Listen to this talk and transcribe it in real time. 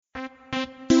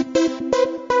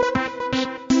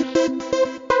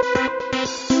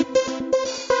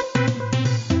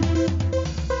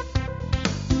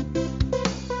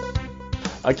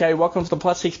Okay, welcome to the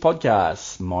Plus Six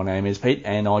podcast. My name is Pete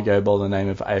and I go by the name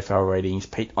of AFL Ratings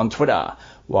Pete on Twitter.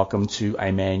 Welcome to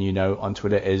a man you know on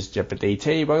Twitter as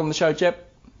Jep.DT. Welcome to the show,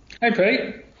 Jep. Hey,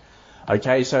 Pete.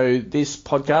 Okay, so this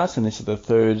podcast, and this is the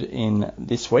third in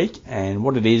this week, and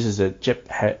what it is that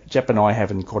Jep and I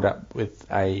haven't caught up with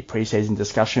a pre-season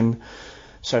discussion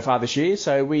so far this year,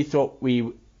 so we thought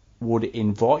we would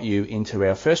invite you into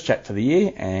our first chat for the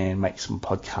year and make some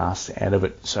podcasts out of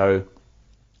it. So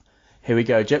here we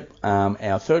go, Jep.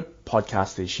 Our third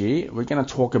podcast this year, we're going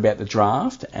to talk about the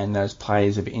draft and those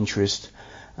players of interest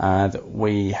that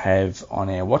we have on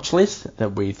our watch list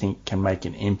that we think can make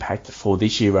an impact for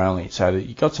this year only. So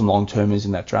you've got some long-termers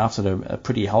in that draft that are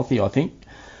pretty healthy, I think.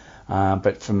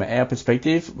 But from our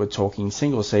perspective, we're talking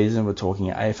single season, we're talking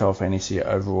AFL Fantasy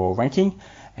overall ranking,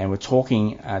 and we're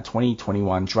talking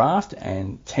 2021 draft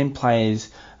and 10 players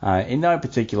in no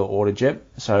particular order, Jep.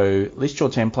 So list your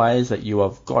 10 players that you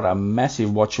have got a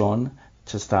massive watch on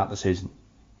to start the season.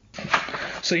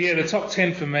 So, the top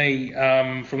 10 for me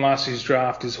from last year's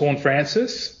draft is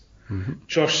Horne-Francis,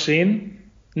 Josh Sinn,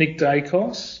 Nick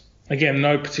Dacos, again,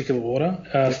 no particular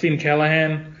order, Finn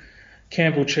Callaghan,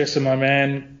 Campbell Chesser, my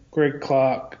man, Greg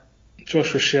Clark,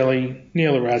 Josh Rochelle,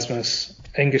 Neil Erasmus,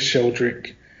 Angus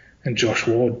Sheldrick, and Josh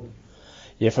Ward.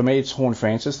 Yeah, for me, it's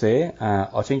Horne-Francis there.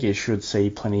 I think he should see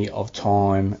plenty of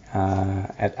time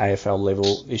at AFL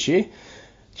level this year.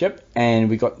 Yep, and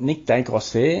we got Nick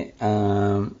Dacos there.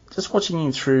 Just watching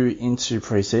him through into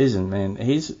pre-season, man,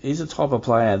 he's the type of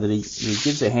player that he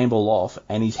gives a handball off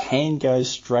and his hand goes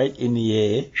straight in the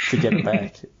air to get it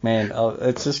back. Man,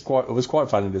 it was quite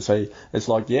funny to see. It's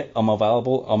like, I'm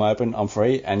available, I'm open, I'm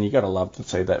free, and you got to love to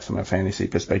see that from a fantasy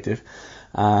perspective.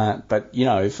 But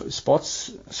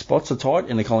spots are tight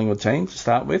in the Collingwood team to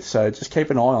start with, so just keep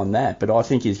an eye on that. But I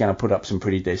think he's going to put up some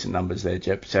pretty decent numbers there,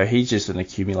 Jep. So he's just an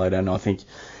accumulator, and I think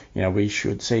we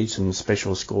should see some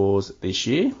special scores this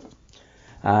year.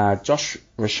 Josh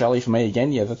Rochelle for me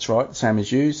again, that's right, same as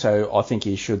you. So I think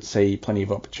he should see plenty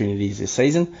of opportunities this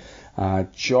season.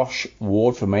 Josh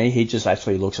Ward for me, he just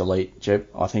actually looks elite, Jep.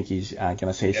 I think he's going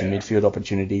to see some midfield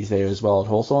opportunities there as well at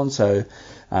Hawthorn. So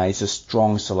he's a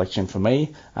strong selection for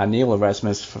me. Neil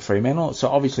Erasmus for Fremantle. So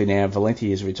obviously now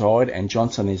Valenti is retired and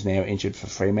Johnson is now injured for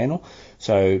Fremantle.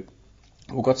 So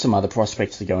we've got some other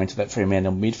prospects to go into that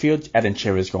Fremantle midfield. Adam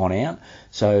Cherry's gone out.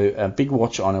 So a big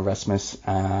watch on Erasmus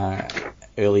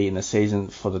early in the season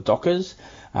for the Dockers.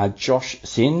 Josh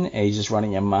Sinn, he's just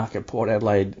running a mark at Port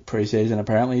Adelaide pre-season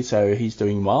apparently, so he's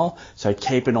doing well. So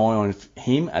keep an eye on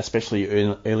him, especially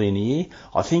early in the year.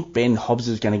 I think Ben Hobbs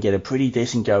is going to get a pretty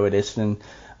decent go at Essendon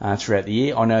throughout the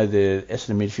year. I know the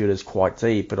Essendon midfield is quite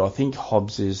deep, but I think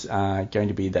Hobbs is going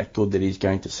to be that good that he's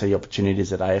going to see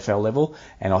opportunities at AFL level,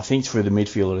 and I think through the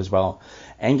midfield as well.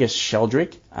 Angus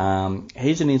Sheldrick,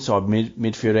 he's an inside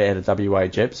midfielder out of WA,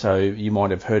 Jep, so you might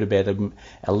have heard about him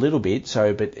a little bit.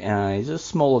 But he's a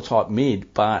smaller type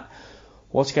mid, but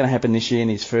what's going to happen this year in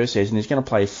his first season, he's going to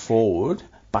play forward,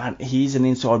 but he's an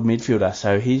inside midfielder,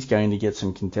 so he's going to get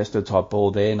some contested type ball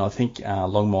there, and I think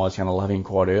Longmire's going to love him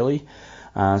quite early.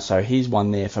 So he's one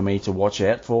there for me to watch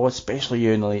out for, especially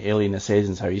early in the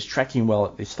season. So he's tracking well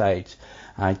at this stage.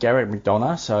 Garrett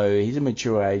McDonough, so he's a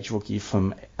mature age rookie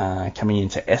from coming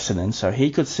into Essendon, so he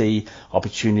could see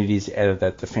opportunities out of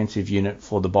that defensive unit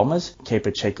for the Bombers. Keep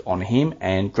a check on him,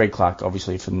 and Greg Clark,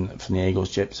 obviously from the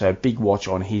Eagles, Jep. So big watch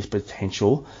on his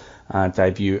potential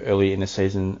debut early in the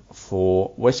season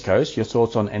for West Coast. Your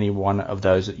thoughts on any one of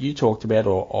those that you talked about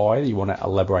or you want to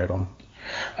elaborate on?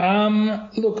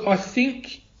 Look, I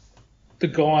think the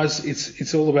guys,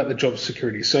 it's all about the job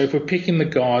security. So if we're picking the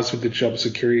guys with the job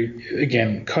security,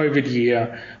 again, COVID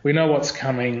year, we know what's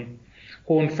coming.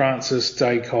 Horne-Francis,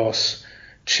 Dacos,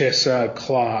 Chesser,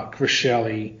 Clark,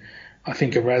 Rochelle, I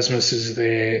think Erasmus is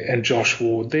there, and Josh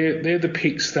Ward. They're the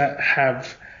picks that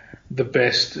have the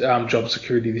best job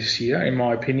security this year, in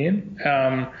my opinion.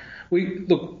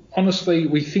 Honestly,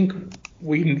 we think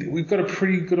we've got a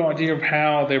pretty good idea of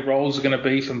how their roles are going to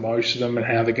be for most of them and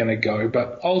how they're going to go.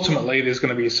 But ultimately, there's going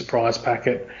to be a surprise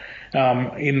packet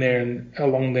in there and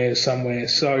along there somewhere.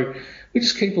 So we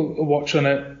just keep a watch on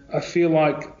it. I feel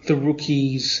like the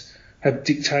rookies have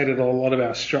dictated a lot of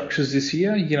our structures this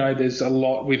year. There's a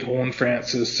lot with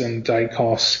Horne-Francis and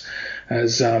Dacos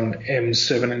as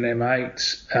M7 and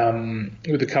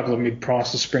M8 with a couple of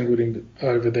mid-prices sprinkled in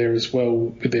over there as well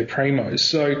with their primos.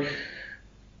 So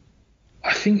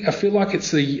I feel like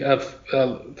it's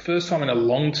the first time in a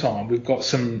long time we've got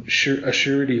some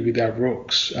assurity with our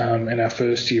rooks and our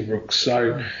first-year rooks.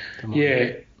 So,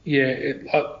 and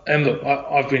look,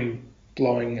 I've been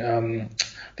blowing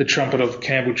the trumpet of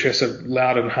Campbell Chesser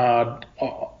loud and hard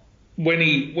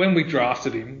when we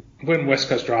drafted him, when West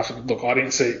Coast drafted him, look, I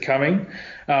didn't see it coming,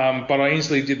 but I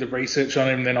instantly did the research on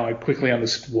him. Then I quickly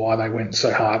understood why they went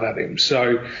so hard at him.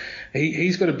 So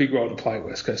he's got a big role to play at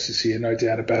West Coast this year, no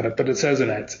doubt about it. But it's as an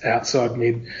outside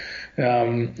mid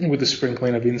with a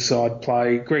sprinkling of inside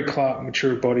play. Greg Clark,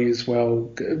 mature body as well,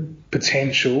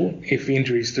 potential if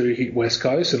injuries do hit West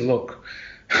Coast. And look,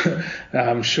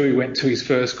 I'm sure he went to his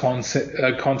first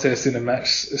contest in a match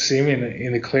sim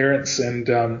in the clearance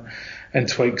and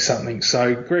tweaked something.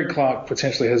 So Greg Clark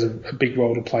potentially has a big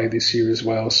role to play this year as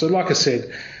well. So like I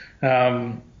said,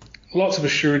 lots of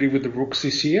assurity with the rooks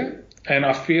this year, and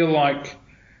I feel like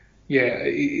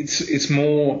it's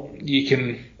more you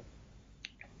can,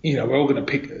 we're all going to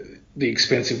pick the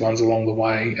expensive ones along the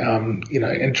way,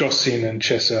 and Josh Sin and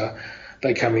Chesser,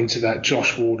 they come into that.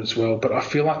 Josh Ward as well, but I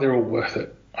feel like they're all worth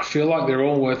it. I feel like they're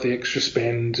all worth the extra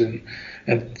spend, and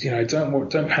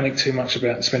don't panic too much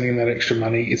about spending that extra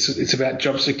money. It's about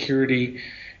job security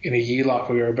in a year like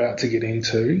we're about to get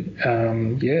into.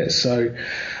 So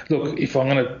look, if I'm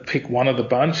going to pick one of the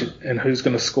bunch and who's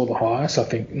going to score the highest, I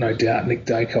think no doubt Nick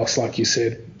Dacos, like you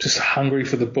said, just hungry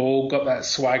for the ball, got that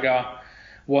swagger,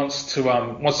 wants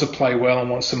to play well and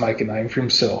wants to make a name for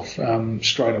himself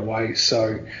straight away.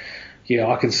 So. Yeah,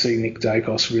 I can see Nick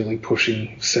Dacos really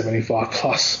pushing 75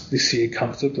 plus this year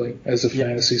comfortably as a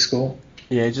fantasy score.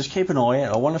 Yeah, just keep an eye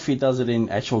out. I wonder if he does it in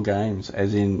actual games,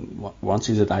 as in once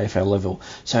he's at AFL level.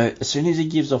 So as soon as he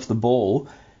gives off the ball,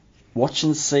 watch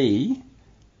and see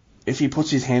if he puts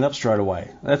his hand up straight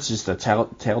away. That's just a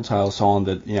telltale sign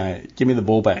that, give me the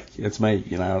ball back. It's me,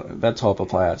 that type of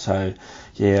player. So,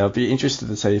 yeah, I'll be interested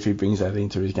to see if he brings that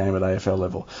into his game at AFL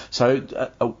level. So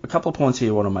a couple of points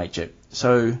here I want to make, Jep.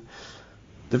 So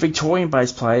the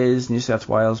Victorian-based players, New South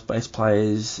Wales-based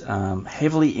players,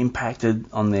 heavily impacted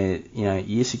on their,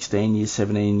 year 16, year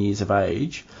 17 years of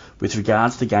age with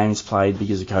regards to games played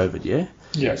because of COVID, yeah?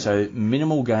 Yeah. So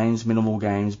minimal games,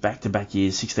 back-to-back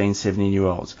years, 16,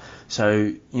 17-year-olds.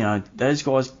 So, those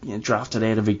guys drafted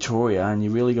out of Victoria, and you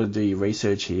really got to do your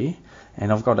research here. And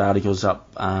I've got articles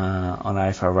up on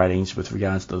AFL ratings with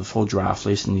regards to the full draft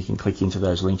list, and you can click into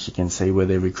those links. You can see where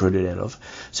they're recruited out of.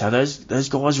 So those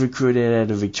guys recruited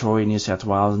out of Victoria, New South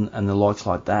Wales, and the likes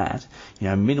like that.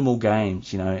 Minimal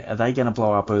games. Are they going to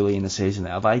blow up early in the season?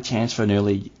 Are they chance for an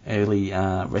early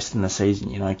rest in the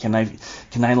season? Can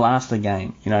they last the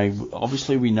game?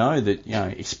 Obviously we know that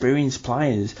experienced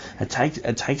players. It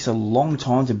takes a long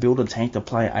time to build a tank to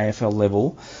play AFL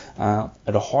level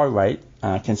at a high rate.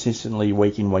 Consistently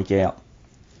week in, week out.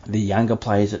 The younger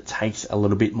players, it takes a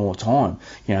little bit more time,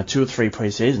 2 or 3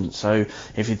 pre-seasons. So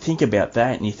if you think about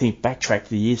that and you think backtrack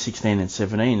to year 16 and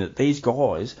 17, that these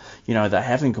guys, they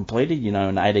haven't completed,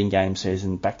 an 18-game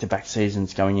season, back-to-back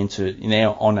seasons going into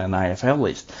now on an AFL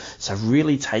list. So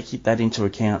really take that into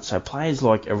account. So players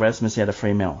like Erasmus out of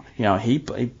Fremantle,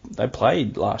 they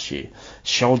played last year.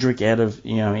 Sheldrick out of,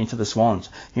 into the Swans,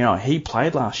 he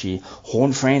played last year.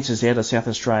 Horn Francis out of South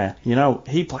Australia,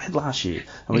 he played last year.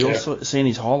 And we also seen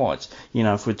his highlights.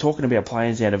 If we're talking about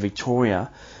players out of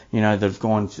Victoria, that have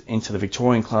gone into the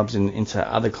Victorian clubs and into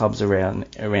other clubs around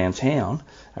town,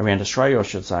 around Australia, I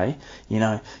should say, you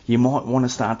might want to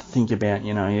start to think about,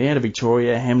 out of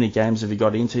Victoria, how many games have you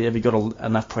got into? Have you got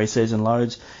enough pre-season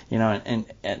loads? And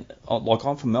like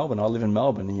I'm from Melbourne, I live in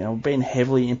Melbourne, we've been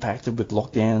heavily impacted with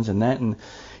lockdowns and that, and,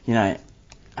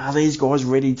 are these guys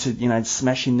ready to,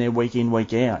 smash in there week in,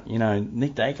 week out?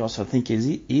 Nick Dacos, I think,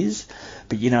 is.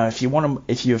 But, if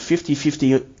you're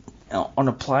 50-50 on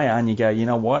a player and you go,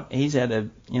 what, he's out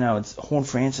of, it's Horn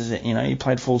Francis, he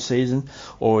played full season,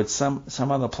 or it's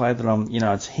some other player that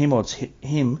it's him or it's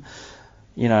him,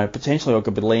 potentially I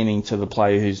could be leaning to the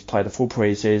player who's played a full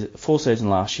season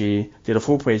last year, did a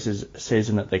full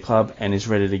pre-season at their club and is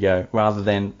ready to go, rather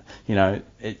than,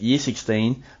 at year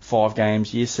 16, 5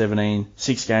 games, year 17,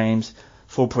 6 games,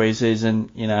 full pre-season,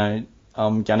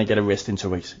 I'm going to get a rest in 2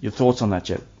 weeks. Your thoughts on that,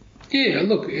 Jep? Yeah,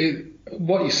 look,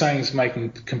 what you're saying is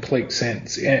making complete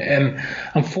sense. And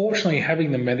unfortunately,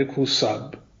 having the medical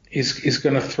sub is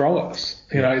going to throw us.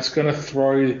 It's going to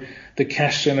throw the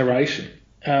cash generation.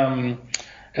 And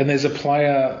there's a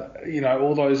player,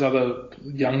 all those other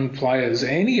young players,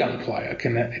 any young player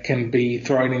can be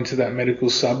thrown into that medical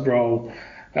sub role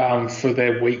for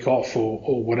their week off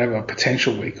or whatever,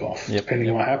 potential week off, depending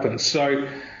on what happens. So,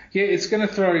 yeah, it's going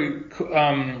to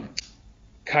throw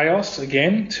chaos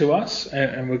again to us,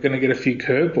 and we're going to get a few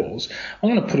curveballs.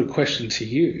 I'm going to put a question to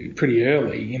you pretty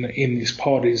early in this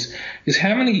pod is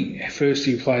how many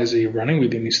first-year players are you running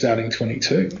with in your starting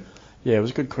 22? Yeah, it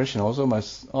was a good question. I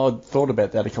thought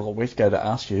about that a couple of weeks ago to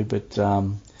ask you, but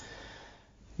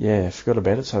Yeah, forgot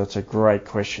about it. So that's a great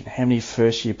question. How many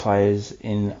first-year players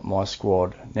in my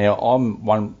squad? Now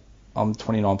I'm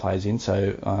 29 players in,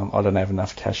 so I don't have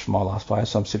enough cash for my last player,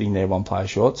 so I'm sitting there one player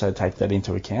short. So take that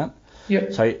into account.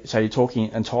 Yep. So you're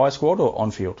talking entire squad or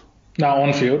on field? No,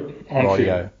 on field. On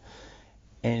field.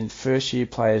 And first-year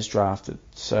players drafted.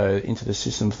 So into the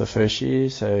system for the first year.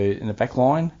 So in the back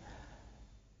line,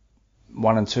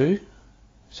 1 and 2.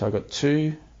 So I've got 2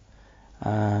 in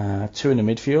the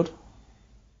midfield.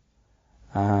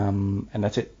 And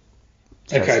that's it.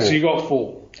 So you got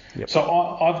 4. Yep. So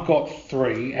I've got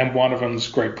 3, and one of them's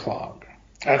Greg Clark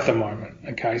at the moment.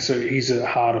 Okay, so he's a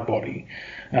harder body.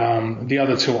 The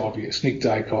other 2 are obvious, Nick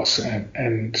Dacos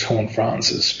and Horn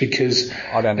Francis, because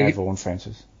I don't have Horn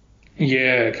Francis.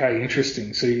 Yeah, okay,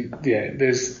 interesting. So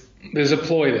there's a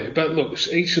ploy there. But look,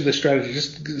 each of the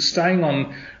strategies, just staying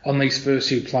on these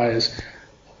first year players.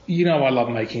 I love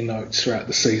making notes throughout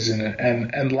the season,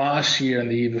 and last year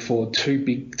and the year before, 2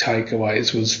 big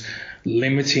takeaways was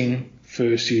limiting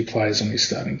first year players on your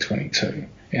starting 22.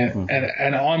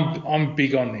 And I'm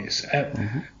big on this.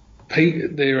 And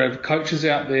Pete, there are coaches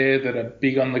out there that are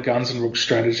big on the guns and rooks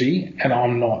strategy, and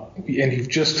I'm not. And you've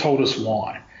just told us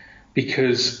why,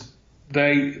 because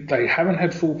they haven't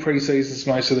had full pre-seasons,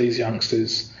 most of these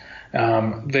youngsters.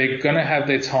 They're going to have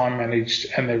their time managed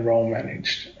and their role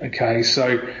managed. Okay,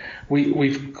 so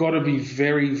we've got to be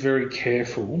very, very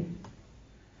careful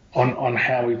on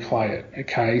how we play it.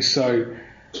 Okay, so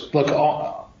look,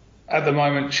 at the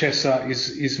moment, Chesser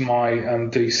is my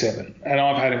D7, and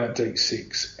I've had him at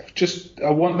D6. I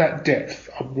want that depth.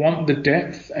 I want the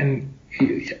depth, and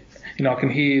I can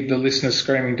hear the listeners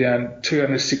screaming down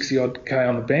 260 odd K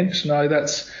on the bench. No,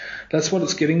 that's what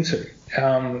it's getting to.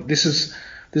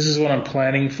 This is what I'm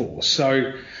planning for.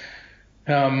 So,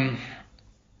 there's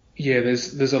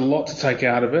a lot to take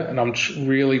out of it, and I'm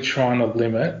really trying to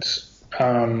limit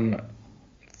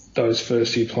those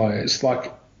first year players.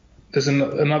 Like, there's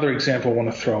another example I want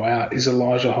to throw out is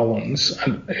Elijah Hollins.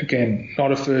 And again,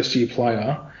 not a first year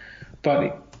player,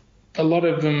 but a lot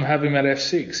of them have him at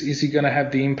F6. Is he going to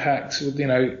have the impact,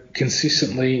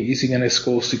 consistently? Is he going to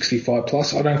score 65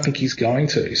 plus? I don't think he's going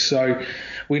to. So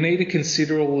we need to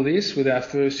consider all of this with our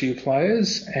first year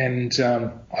players, and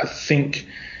I think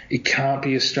it can't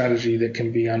be a strategy that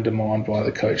can be undermined by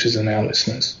the coaches and our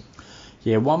listeners.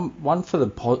 Yeah, one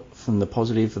from the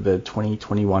positive of the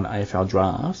 2021 AFL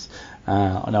Draft.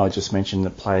 I know I just mentioned the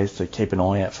players to keep an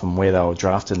eye out from where they were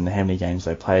drafted and how many games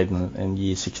they played in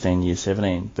year 16, year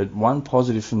 17. But one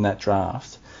positive from that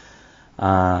draft,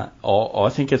 I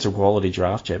think it's a quality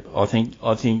draft, Jeb. I don't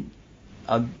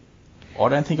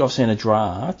think I've seen a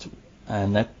draft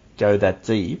and that go that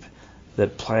deep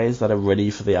that players that are ready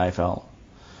for the AFL.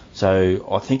 So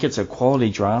I think it's a quality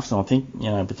draft, and I think,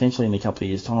 potentially in a couple of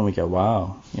years' time we go,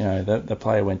 wow, the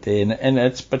player went there. And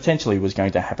it's potentially was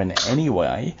going to happen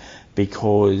anyway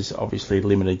because obviously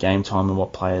limited game time and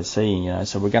what players see,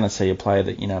 So we're going to see a player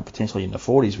that, potentially in the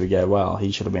 40s we go, well,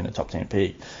 he should have been a top 10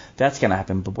 pick. That's going to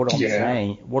happen. But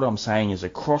what I'm saying is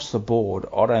across the board,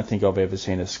 I don't think I've ever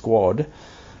seen a squad,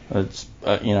 it's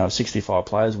 65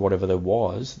 players, whatever there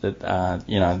was, that,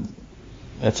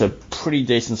 that's a pretty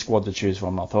decent squad to choose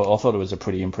from. I thought it was a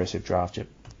pretty impressive draft, Jip.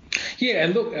 Yeah,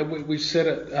 and look, we've said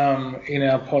it in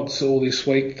our pods all this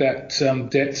week that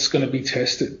depth's going to be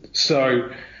tested. So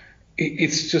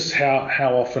it's just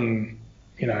how often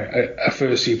a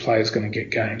first year player is going to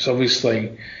get games.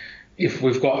 Obviously, if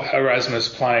we've got Erasmus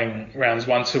playing rounds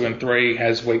 1, 2, and 3,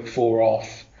 has week 4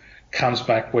 off, comes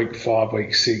back week 5,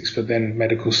 week 6, but then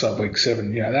medical sub week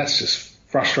 7, that's just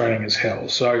frustrating as hell.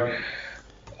 So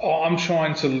I'm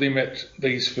trying to limit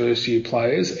these first year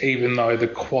players, even though the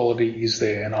quality is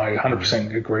there, and I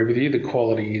 100% agree with you. The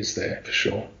quality is there for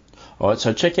sure. All right,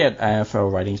 so check out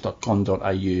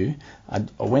aflratings.com.au. I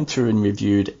went through and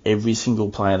reviewed every single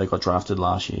player that got drafted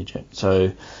last year, Jep.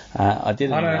 So I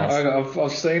did.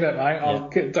 I've seen it,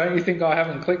 mate. Yeah. Don't you think I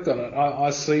haven't clicked on it?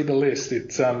 I see the list.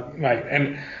 It's mate.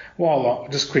 And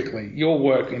just quickly, your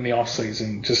work in the off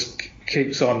season just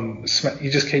keeps on. You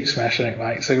just keep smashing it,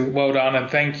 mate. So well done and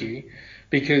thank you,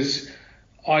 because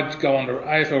I'd go on to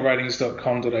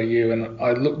aflratings.com.au and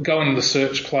I go into the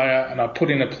search player and I put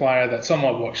in a player that's on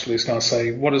my watch list and I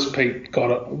say, what has Pete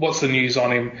got? What's the news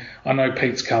on him? I know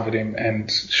Pete's covered him,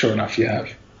 and sure enough, you have.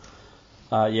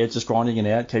 Just grinding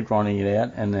it out, keep grinding it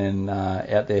out, and then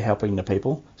out there helping the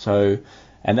people. So,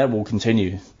 and that will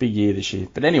continue. Big year this year.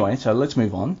 But anyway, so let's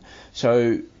move on.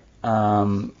 So,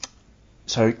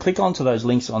 So click onto those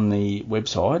links on the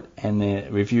website and the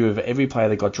review of every player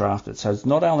that got drafted. So it's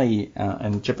not only,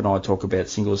 and Jep and I talk about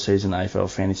single season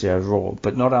AFL fantasy overall,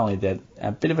 but not only that,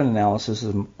 a bit of an analysis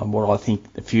on what I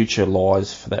think the future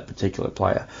lies for that particular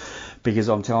player. Because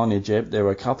I'm telling you, Jep, there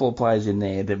are a couple of players in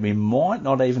there that we might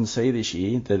not even see this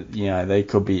year that, they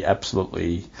could be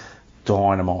absolutely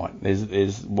dynamite.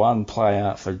 There's one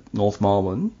player for North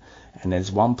Melbourne and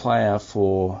there's one player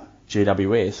for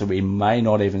GWS that we may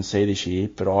not even see this year,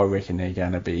 but I reckon they're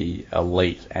going to be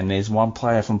elite. And there's one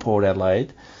player from Port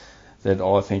Adelaide that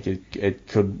I think it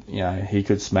could, he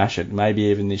could smash it. Maybe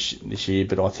even this year,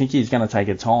 but I think he's going to take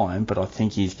a time. But I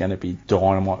think he's going to be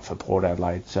dynamite for Port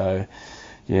Adelaide. So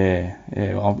yeah,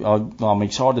 I'm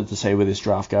excited to see where this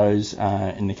draft goes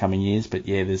in the coming years. But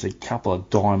yeah, there's a couple of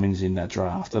diamonds in that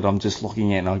draft that I'm just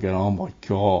looking at and I go, oh my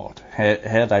god,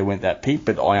 how they went that peak.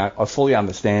 But I fully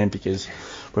understand because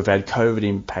we've had COVID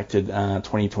impacted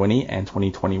 2020 and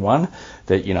 2021.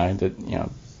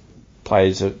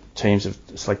 Teams have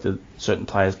selected certain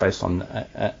players based on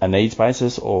a needs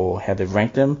basis or how they've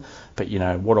ranked them. But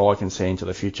what I can see into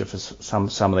the future for some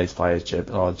of these players,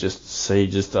 Jeb, I just see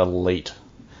just elite.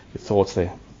 Your thoughts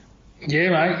there? Yeah,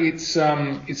 mate, it's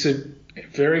a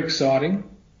very exciting,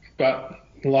 but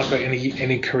like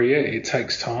any career, it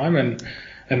takes time and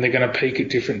they're going to peak at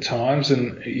different times.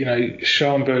 And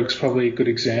Schoenberg's probably a good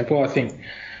example. I think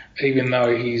even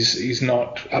though he's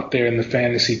not up there in the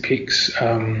fantasy picks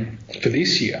for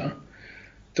this year,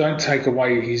 don't take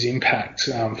away his impact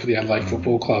for the Adelaide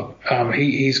Football Club.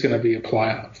 He's going to be a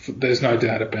player. There's no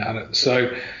doubt about it.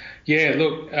 So, yeah,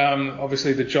 look,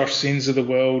 obviously the Josh Sins of the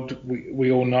world,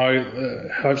 we all know.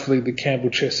 Hopefully the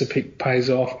Campbell Chester pick pays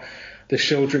off. The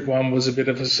Sheldrick one was a bit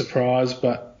of a surprise,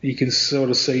 but you can sort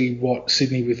of see what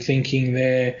Sydney were thinking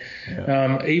there.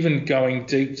 Yeah. Even going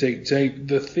deep.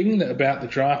 The thing about the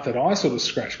draft that I sort of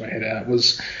scratched my head at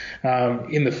was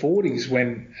in the 40s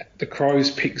when the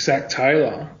Crows picked Zach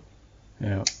Taylor,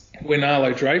 when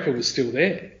Arlo Draper was still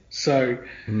there. So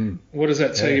what does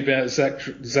that tell you about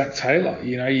Zach Taylor?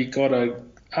 You got a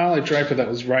Arlo Draper that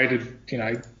was rated,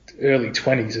 early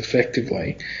 20s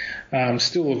effectively.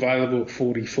 Still available at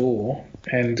 44,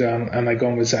 and they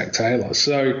gone with Zach Taylor.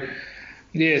 So,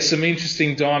 yeah, some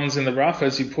interesting diamonds in the rough,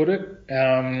 as you put it.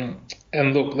 And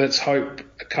look, let's hope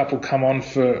a couple come on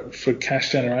for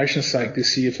cash generation's sake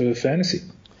this year for fantasy.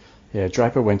 Yeah,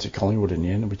 Draper went to Collingwood in the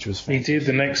end, which was fantastic. He did,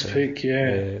 the next pick,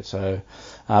 yeah. So,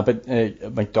 but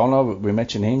McDonough, we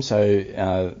mentioned him,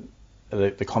 so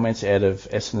the comments out of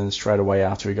Essendon straight away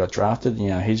after he got drafted,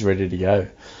 he's ready to go.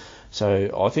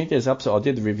 So I think there's upside. I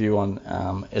did the review on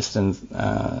Essendon's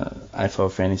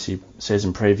AFL Fantasy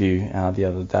season preview the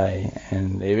other day,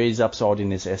 and there is upside in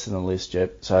this Essendon list,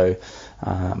 Jep. So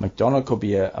McDonough could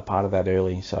be a part of that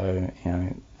early. So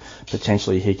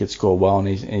potentially he could score well, and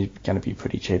he's going to be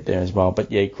pretty cheap there as well. But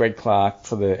yeah, Greg Clark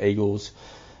for the Eagles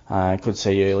could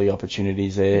see early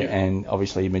opportunities there, and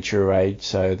obviously mature age.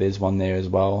 So there's one there as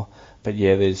well. But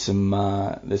yeah, there's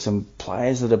some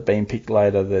players that have been picked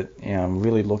later that I'm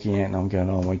really looking at and I'm going,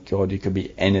 oh my god, you could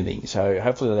be anything. So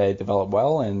hopefully they develop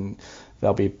well and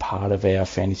they'll be part of our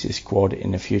fantasy squad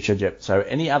in the future, Jep. So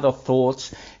any other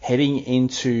thoughts heading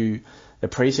into the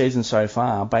preseason so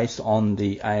far based on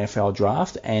the AFL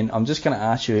draft? And I'm just going to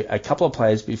ask you a couple of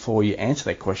players before you answer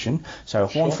that question. So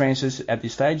Horne-Francis at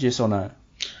this stage, yes or no?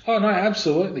 Oh, no,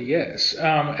 absolutely, yes.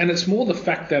 And it's more the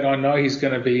fact that I know he's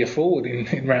going to be a forward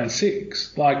in round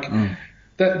 6.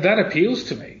 That appeals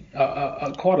to me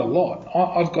quite a lot.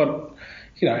 I've got,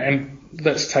 and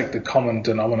let's take the common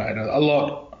denominator. A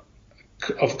lot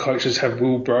of coaches have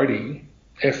Will Brodie,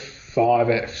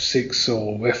 F5, F6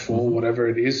 or F4, whatever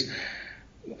it is.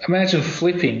 Imagine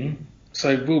flipping.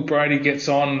 So Will Brodie gets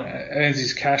on, earns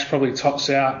his cash, probably tops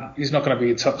out. He's not going to be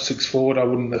a top 6 forward, I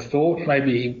wouldn't have thought.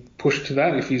 Maybe he pushed to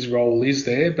that if his role is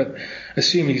there. But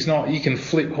assuming he's not, you can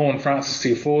flip Horne-Francis to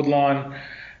your forward line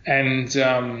and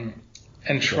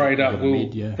trade up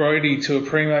Will Brodie to a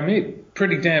primo mid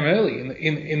pretty damn early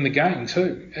in the game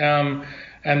too.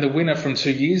 And the winner from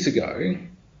 2 years ago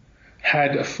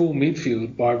had a full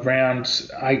midfield by round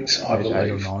 8, I believe.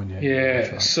 8 or 9,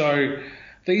 yeah. Right. So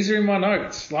these are in my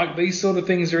notes. These sort of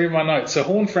things are in my notes. So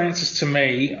Horne-Francis, to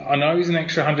me, I know he's an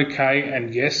extra 100k,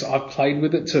 and yes, I've played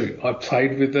with it too. I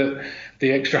played with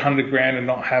the extra 100 grand and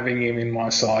not having him in my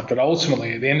side. But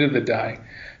ultimately, at the end of the day,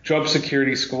 job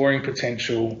security, scoring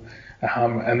potential,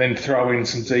 and then throw in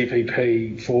some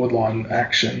DPP forward line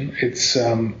action. It's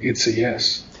a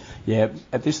yes. Yeah,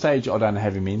 at this stage I don't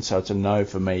have him in, so it's a no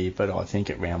for me, but I think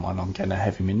at round 1 I'm going to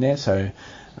have him in there, so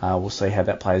we'll see how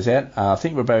that plays out. I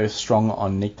think we're both strong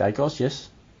on Nick Dacos, yes?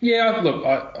 Yeah, look,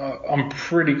 I'm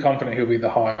pretty confident he'll be the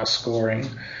highest scoring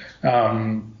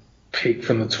pick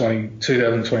from the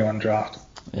 2021 draft.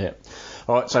 Yeah.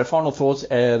 All right, so final thoughts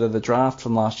out of the draft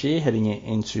from last year, heading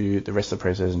into the rest of the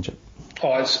pre-season, Chip.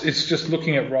 It's just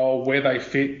looking at role, where they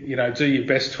fit, do your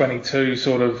best 22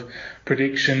 sort of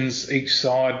predictions each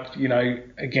side,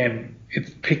 again,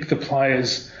 pick the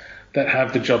players that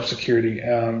have the job security.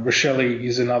 Rochelle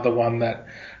is another one that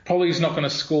probably is not going to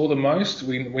score the most.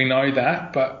 We know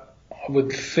that, but I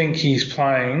would think he's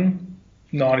playing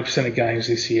 90% of games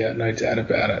this year, no doubt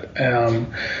about it.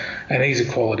 And he's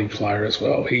a quality player as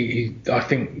well. I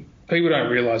think people don't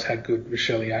realise how good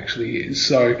Rochelle actually is.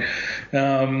 So,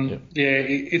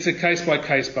 it's a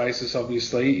case-by-case basis,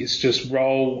 obviously. It's just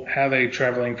role, how they're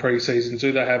travelling pre-season,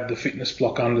 do they have the fitness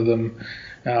block under them,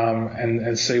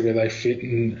 and see where they fit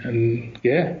and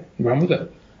run with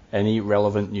it. Any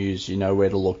relevant news, you know where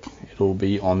to look. It'll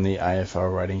be on the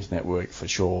AFL Ratings Network for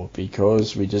sure,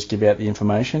 because we just give out the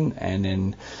information, and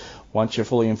then once you're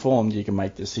fully informed, you can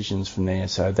make decisions from there.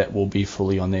 So that will be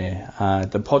fully on there.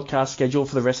 The podcast schedule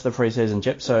for the rest of the pre-season,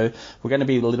 Jep. So we're going to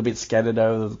be a little bit scattered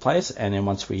over the place, and then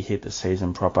once we hit the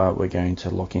season proper, we're going to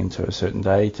lock into a certain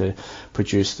day to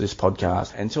produce this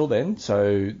podcast. Until then,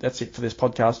 so that's it for this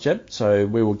podcast, Jep. So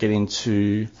we will get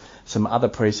into some other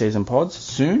pre-season pods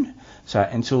soon. So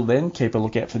until then, keep a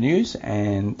lookout for news,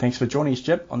 and thanks for joining us,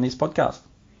 Jep, on this podcast.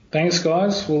 Thanks,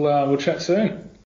 guys. We'll chat soon.